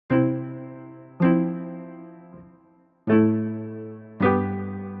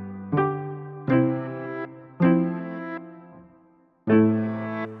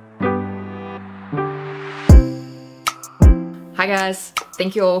guys,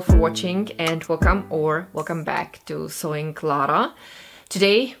 thank you all for watching and welcome back to Sewing Clara.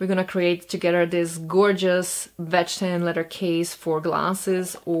 Today we're gonna create together this gorgeous veg tan leather case for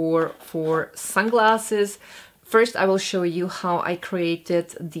glasses or for sunglasses. First I will show you how I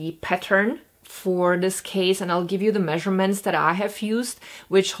created the pattern for this case, and I'll give you the measurements that I have used,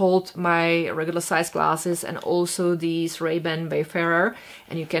 which hold my regular size glasses and also these Ray-Ban Wayfarer,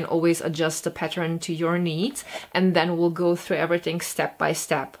 and you can always adjust the pattern to your needs, and then we'll go through everything step by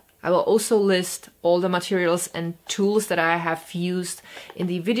step. I will also list all the materials and tools that I have used in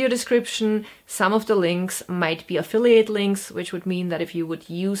the video description. Some of the links might be affiliate links, which would mean that if you would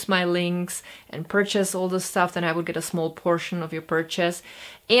use my links and purchase all the stuff, then I would get a small portion of your purchase.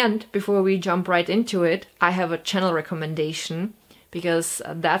 And before we jump right into it, I have a channel recommendation, because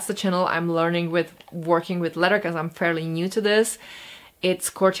that's the channel I'm learning with working with leather, because I'm fairly new to this.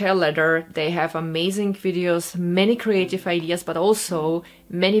 It's Cortail Leather. They have amazing videos, many creative ideas, but also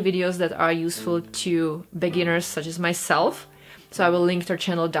many videos that are useful to beginners such as myself. So I will link their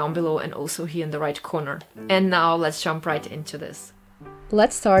channel down below and also here in the right corner. And now let's jump right into this.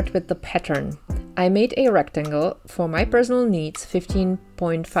 Let's start with the pattern. I made a rectangle for my personal needs,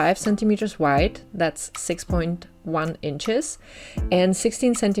 15.5 centimeters wide, that's 6.1 inches, and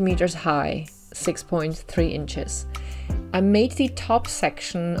 16 centimeters high, 6.3 inches. I made the top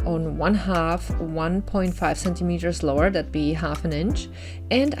section on 1/2 centimeters lower, that'd be half an inch,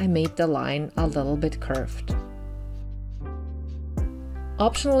 and I made the line a little bit curved.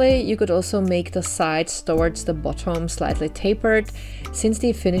 Optionally, you could also make the sides towards the bottom slightly tapered, since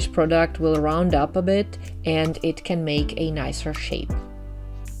the finished product will round up a bit and it can make a nicer shape.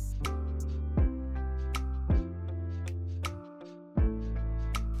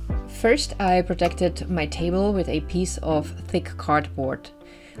 First, I protected my table with a piece of thick cardboard.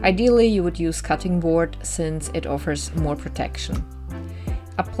 Ideally, you would use cutting board since it offers more protection.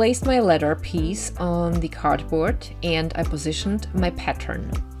 I placed my leather piece on the cardboard and I positioned my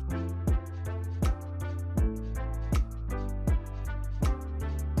pattern.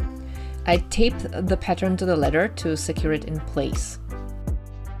 I taped the pattern to the leather to secure it in place.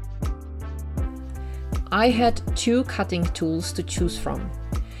 I had two cutting tools to choose from.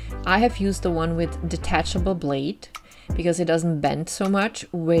 I have used the one with detachable blade because it doesn't bend so much,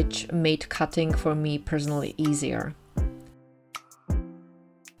 which made cutting for me personally easier.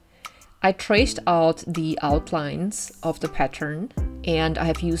 I traced out the outlines of the pattern and I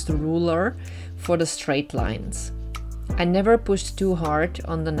have used a ruler for the straight lines. I never pushed too hard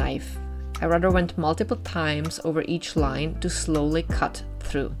on the knife. I rather went multiple times over each line to slowly cut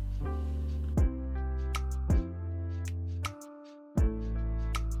through.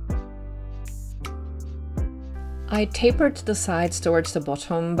 I tapered the sides towards the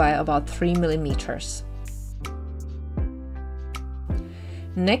bottom by about 3 millimeters.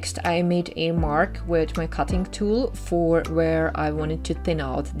 Next, I made a mark with my cutting tool for where I wanted to thin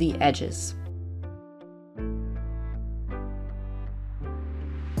out the edges.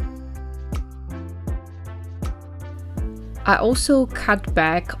 I also cut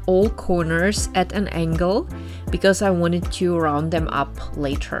back all corners at an angle because I wanted to round them up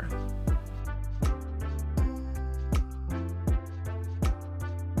later.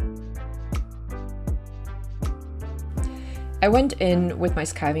 I went in with my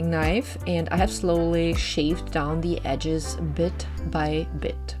skiving knife and I have slowly shaved down the edges bit by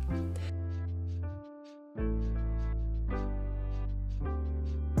bit.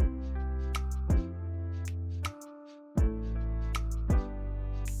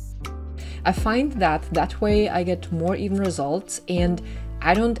 I find that way I get more even results and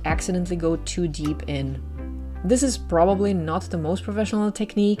I don't accidentally go too deep in. This is probably not the most professional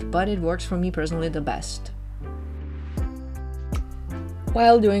technique, but it works for me personally the best.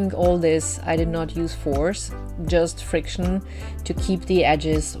 While doing all this, I did not use force, just friction to keep the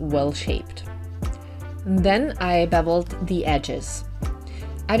edges well shaped. Then I beveled the edges.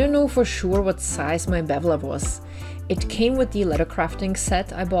 I don't know for sure what size my beveler was. It came with the leather crafting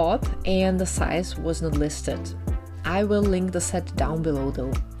set I bought and the size was not listed. I will link the set down below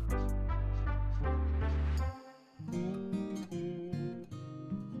though.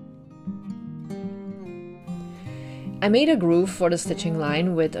 I made a groove for the stitching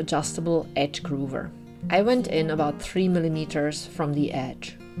line with adjustable edge groover. I went in about 3 millimeters from the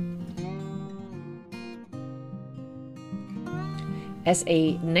edge. As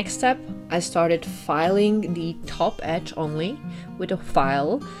a next step, I started filing the top edge only with a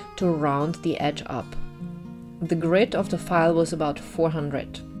file to round the edge up. The grit of the file was about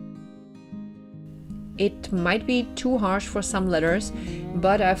 400. It might be too harsh for some letters,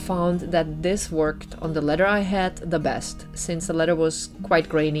 but I found that this worked on the letter I had the best, since the letter was quite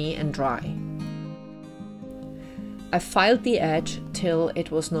grainy and dry. I filed the edge till it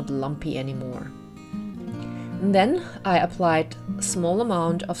was not lumpy anymore. Then I applied a small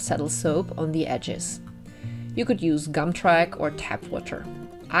amount of saddle soap on the edges. You could use gum track or tap water.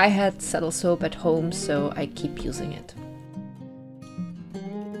 I had saddle soap at home, so I keep using it.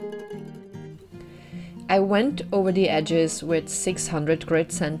 I went over the edges with 600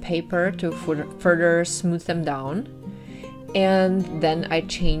 grit sandpaper to further smooth them down, and then I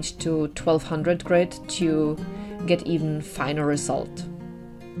changed to 1200 grit to get even finer result.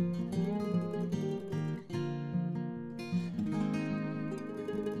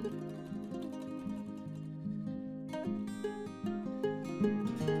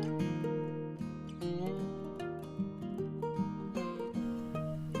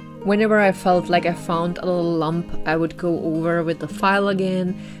 Whenever I felt like I found a little lump, I would go over with the file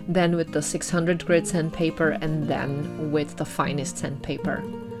again, then with the 600 grit sandpaper, and then with the finest sandpaper.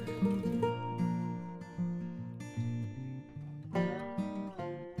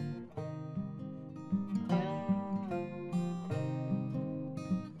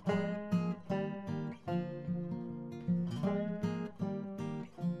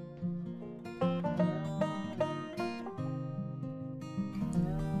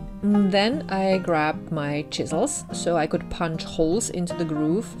 Then I grabbed my chisels so I could punch holes into the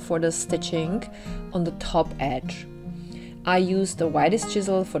groove for the stitching on the top edge. I used the widest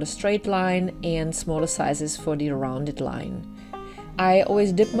chisel for the straight line and smaller sizes for the rounded line. I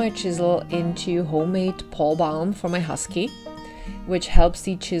always dip my chisel into homemade paw balm for my husky, which helps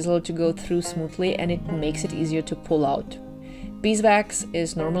the chisel to go through smoothly and it makes it easier to pull out. Beeswax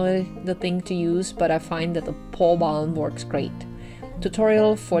is normally the thing to use, but I find that the paw balm works great.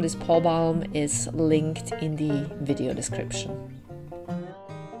 Tutorial for this paw balm is linked in the video description.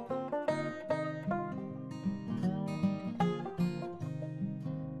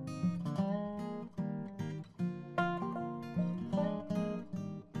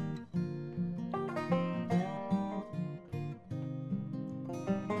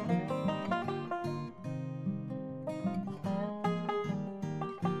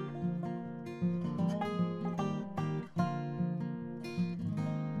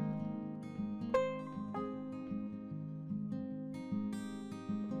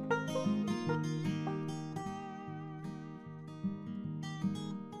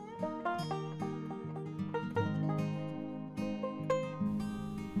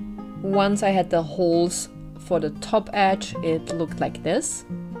 Once I had the holes for the top edge, it looked like this.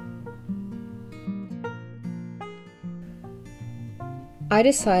 I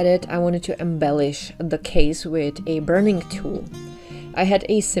decided I wanted to embellish the case with a burning tool. I had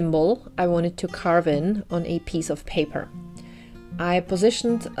a symbol I wanted to carve in on a piece of paper. I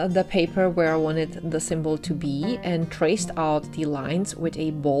positioned the paper where I wanted the symbol to be and traced out the lines with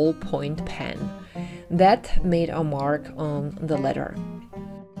a ballpoint pen. That made a mark on the letter.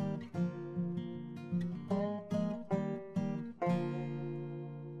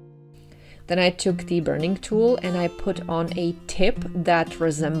 Then I took the burning tool and I put on a tip that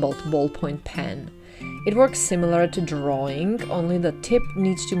resembled ballpoint pen. It works similar to drawing, only the tip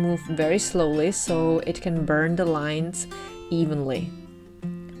needs to move very slowly so it can burn the lines evenly.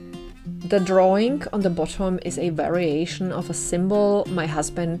 The drawing on the bottom is a variation of a symbol my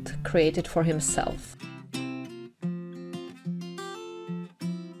husband created for himself.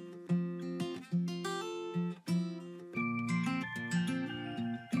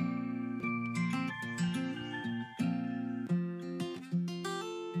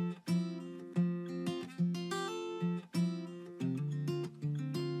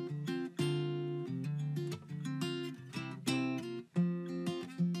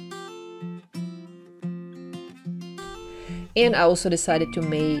 And I also decided to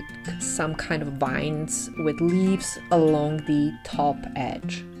make some kind of vines with leaves along the top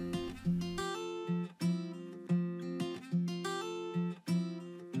edge.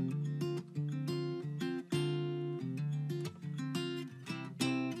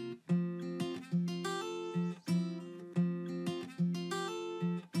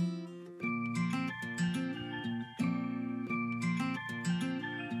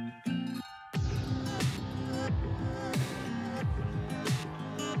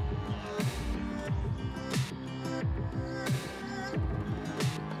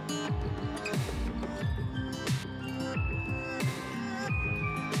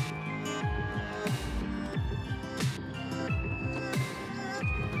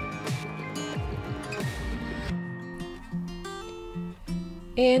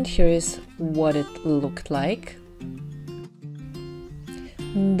 And here is what it looked like.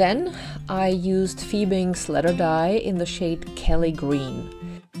 Then I used Fiebing's letter dye in the shade Kelly Green.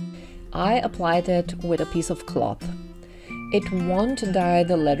 I applied it with a piece of cloth. It won't dye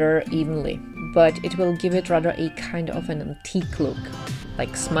the letter evenly, but it will give it rather a kind of an antique look,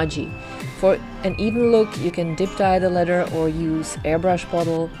 like smudgy. For an even look, you can dip dye the letter or use airbrush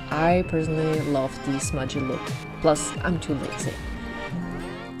bottle. I personally love the smudgy look, plus I'm too lazy.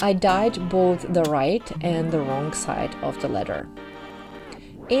 I dyed both the right and the wrong side of the letter.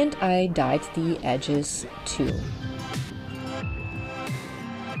 And I dyed the edges too.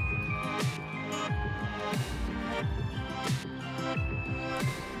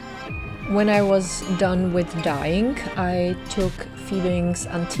 When I was done with dyeing, I took Fiebing's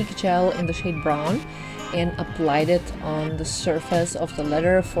Antique Gel in the shade Brown and applied it on the surface of the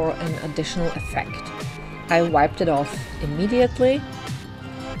letter for an additional effect. I wiped it off immediately,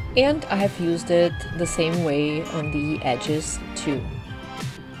 and I have used it the same way on the edges too.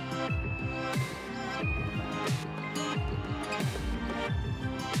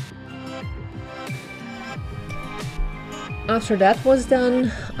 After that was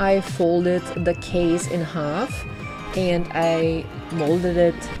done, I folded the case in half and I molded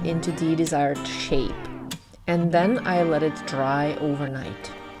it into the desired shape. And then I let it dry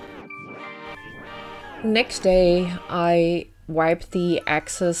overnight. Next day, I wiped the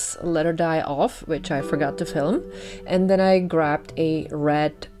excess letter dye off, which I forgot to film, and then I grabbed a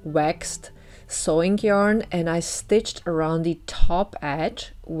red waxed sewing yarn and I stitched around the top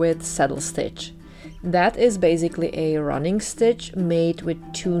edge with saddle stitch. That is basically a running stitch made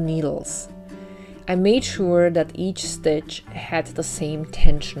with 2 needles. I made sure that each stitch had the same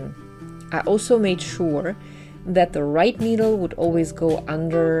tension. I also made sure that the right needle would always go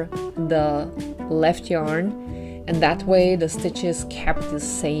under the left yarn, and that way the stitches kept the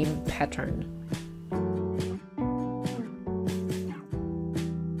same pattern.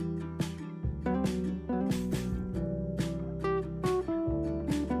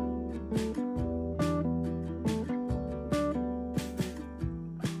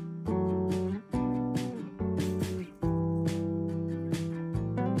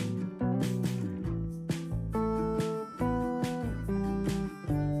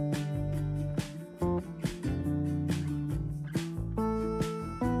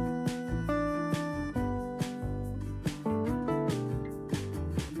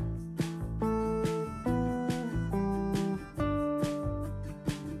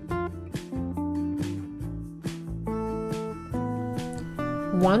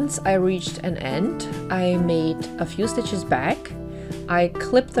 Once I reached an end, I made a few stitches back. I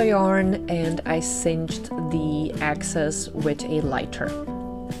clipped the yarn and I cinched the excess with a lighter.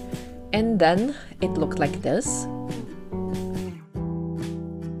 And then it looked like this.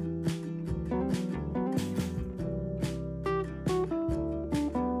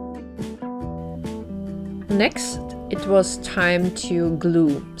 Next, it was time to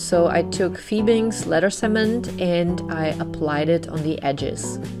glue, so I took Fiebing's letter cement and I applied it on the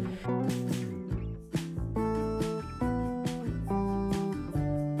edges.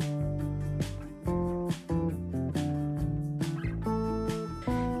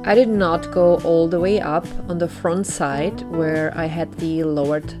 I did not go all the way up on the front side where I had the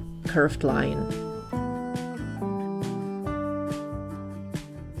lowered curved line.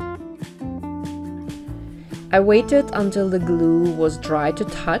 I waited until the glue was dry to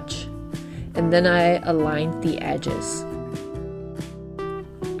touch, and then I aligned the edges.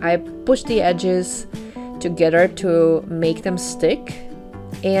 I pushed the edges together to make them stick,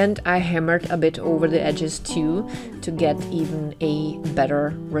 and I hammered a bit over the edges too to get even a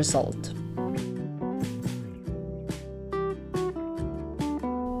better result.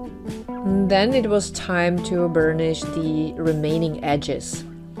 Then it was time to burnish the remaining edges.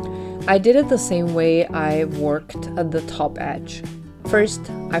 I did it the same way I worked at the top edge.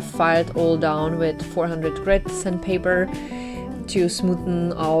 First, I filed all down with 400 grit sandpaper to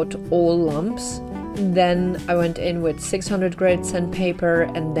smoothen out all lumps. Then I went in with 600 grit sandpaper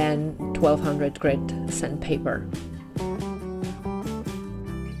and then 1200 grit sandpaper.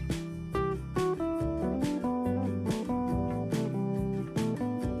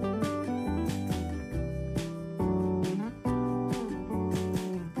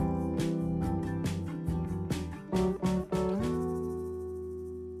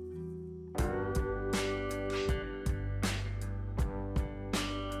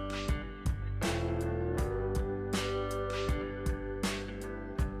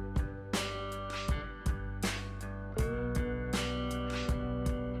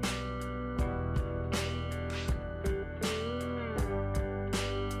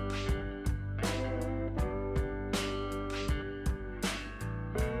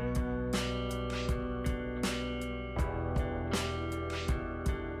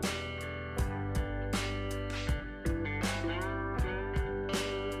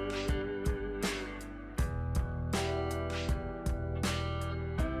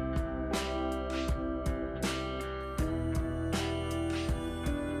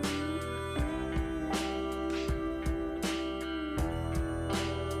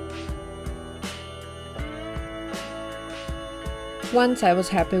 Once I was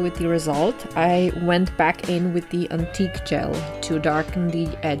happy with the result, I went back in with the antique gel to darken the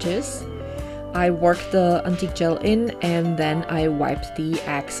edges. I worked the antique gel in and then I wiped the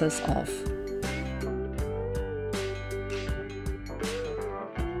excess off.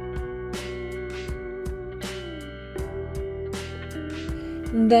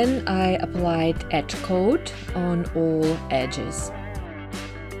 Then I applied edge coat on all edges.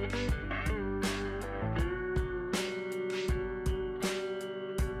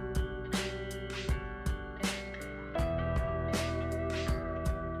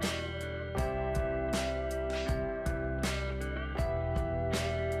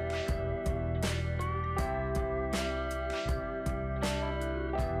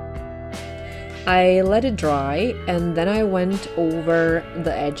 I let it dry and then I went over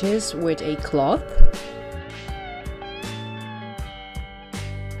the edges with a cloth.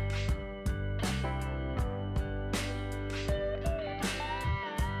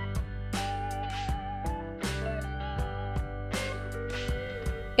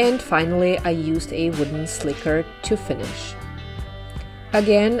 And finally I used a wooden slicker to finish.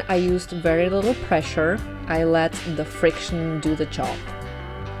 Again, I used very little pressure. I let the friction do the job.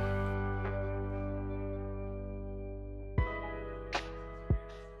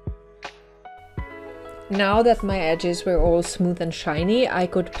 Now that my edges were all smooth and shiny, I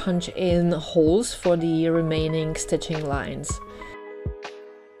could punch in holes for the remaining stitching lines.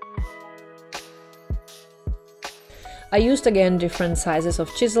 I used again different sizes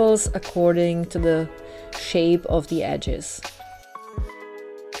of chisels according to the shape of the edges.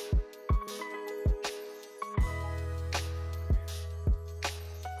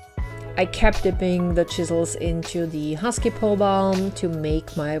 I kept dipping the chisels into the Husky Pole Balm to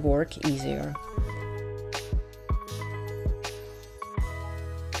make my work easier.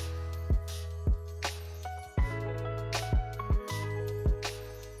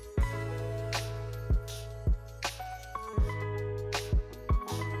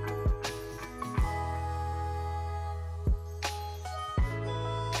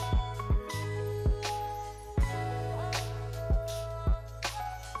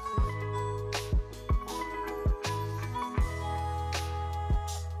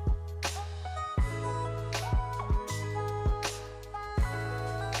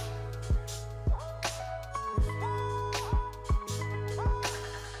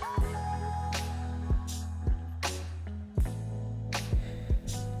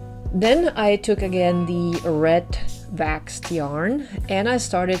 Then I took again the red waxed yarn and I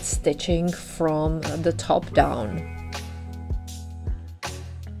started stitching from the top down.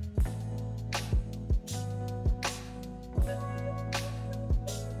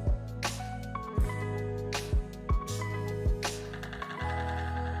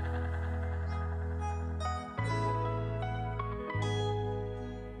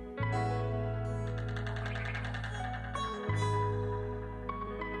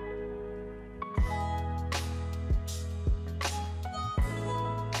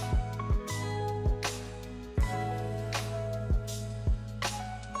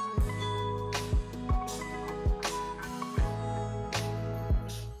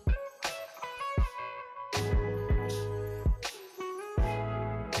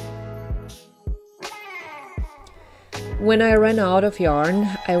 When I ran out of yarn,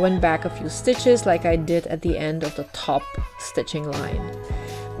 I went back a few stitches like I did at the end of the top stitching line.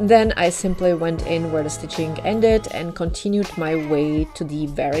 Then I simply went in where the stitching ended and continued my way to the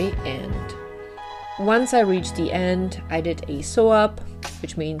very end. Once I reached the end, I did a sew up,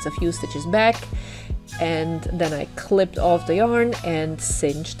 which means a few stitches back, and then I clipped off the yarn and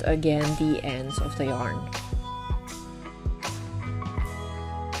cinched again the ends of the yarn.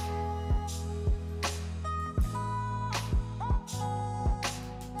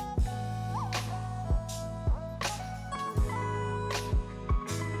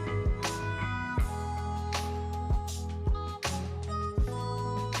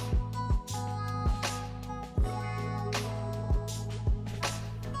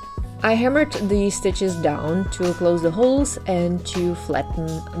 I hammered the stitches down to close the holes and to flatten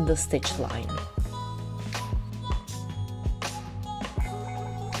the stitch line.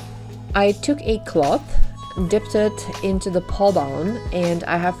 I took a cloth, dipped it into the pole balm, and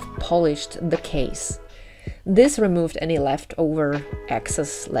I have polished the case. This removed any leftover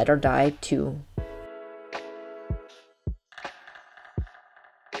excess leather dye too.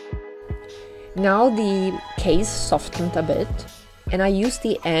 Now the case softened a bit, and I used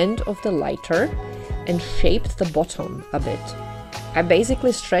the end of the lighter and shaped the bottom a bit. I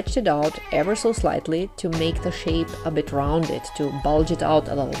basically stretched it out ever so slightly to make the shape a bit rounded, to bulge it out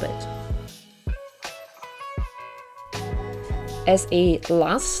a little bit. As a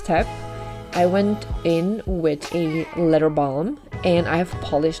last step, I went in with a letter balm and I have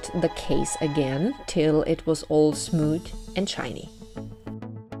polished the case again till it was all smooth and shiny.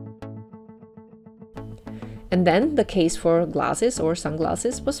 And then the case for glasses or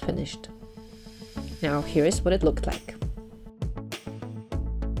sunglasses was finished. Now here is what it looked like.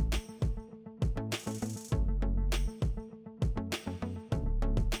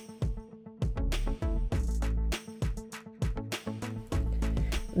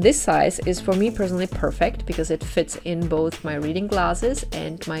 This size is for me personally perfect because it fits in both my reading glasses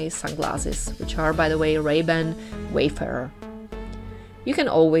and my sunglasses, which are, by the way, Ray-Ban Wayfarer. You can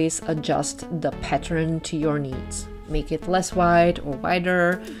always adjust the pattern to your needs. Make it less wide or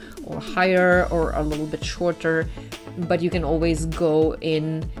wider or higher or a little bit shorter, but you can always go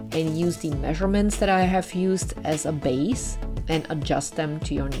in and use the measurements that I have used as a base and adjust them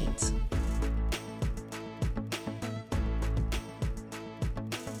to your needs.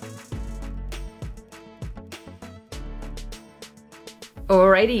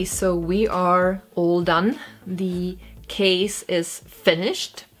 Alrighty, so we are all done. The case is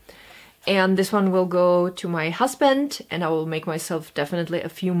finished. And this one will go to my husband, and I will make myself definitely a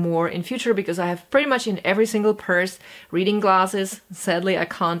few more in future because I have pretty much in every single purse reading glasses. Sadly, I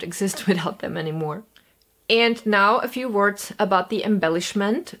can't exist without them anymore. And now a few words about the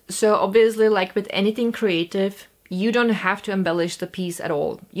embellishment. So obviously, like with anything creative, you don't have to embellish the piece at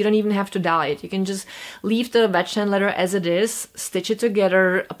all. You don't even have to dye it. You can just leave the veg tan leather as it is, stitch it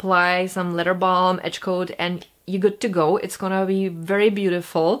together, apply some leather balm, edge coat, and you're good to go. It's gonna be very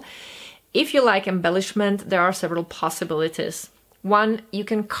beautiful. If you like embellishment, there are several possibilities. One, you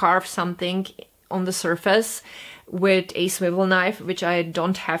can carve something on the surface with a swivel knife, which I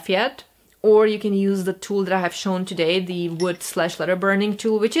don't have yet. Or you can use the tool that I have shown today, the wood/leather burning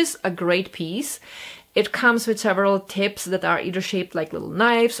tool, which is a great piece. It comes with several tips that are either shaped like little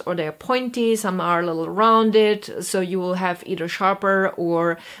knives or they're pointy, some are a little rounded, so you will have either sharper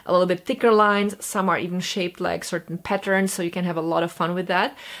or a little bit thicker lines. Some are even shaped like certain patterns, so you can have a lot of fun with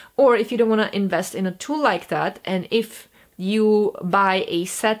that. Or if you don't want to invest in a tool like that, and if you buy a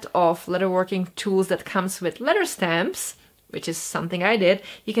set of leatherworking tools that comes with letter stamps, which is something I did,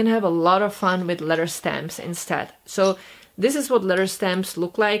 you can have a lot of fun with letter stamps instead. So this is what letter stamps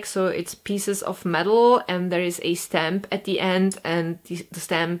look like. So it's pieces of metal and there is a stamp at the end, and the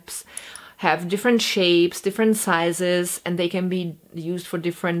stamps have different shapes, different sizes, and they can be used for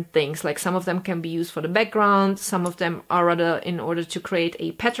different things. Like some of them can be used for the background, some of them are rather in order to create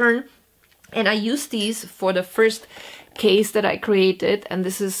a pattern. And I used these for the first case that I created, and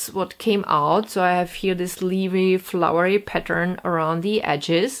this is what came out. So I have here this leafy flowery pattern around the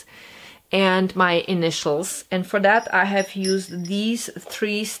edges and my initials, and for that I have used these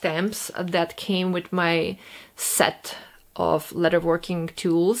 3 stamps that came with my set of leatherworking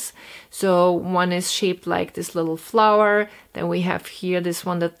tools. So one is shaped like this little flower, then we have here this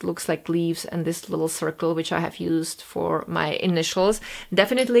one that looks like leaves, and this little circle which I have used for my initials.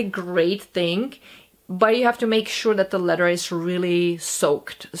 Definitely great thing, but you have to make sure that the leather is really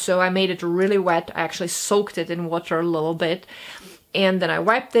soaked. So I made it really wet. I actually soaked it in water a little bit, and then I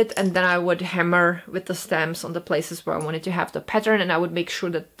wiped it, and then I would hammer with the stamps on the places where I wanted to have the pattern, and I would make sure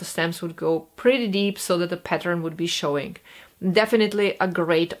that the stamps would go pretty deep so that the pattern would be showing. Definitely a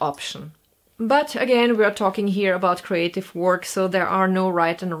great option. But again, we are talking here about creative work, so there are no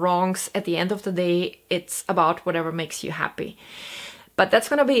right and wrongs. At the end of the day, it's about whatever makes you happy. But that's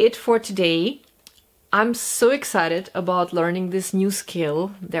gonna be it for today. I'm so excited about learning this new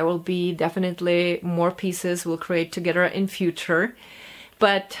skill. There will be definitely more pieces we'll create together in future.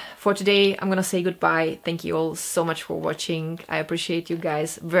 But for today, I'm gonna say goodbye. Thank you all so much for watching. I appreciate you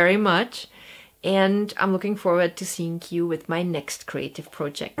guys very much. And I'm looking forward to seeing you with my next creative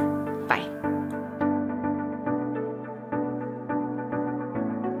project.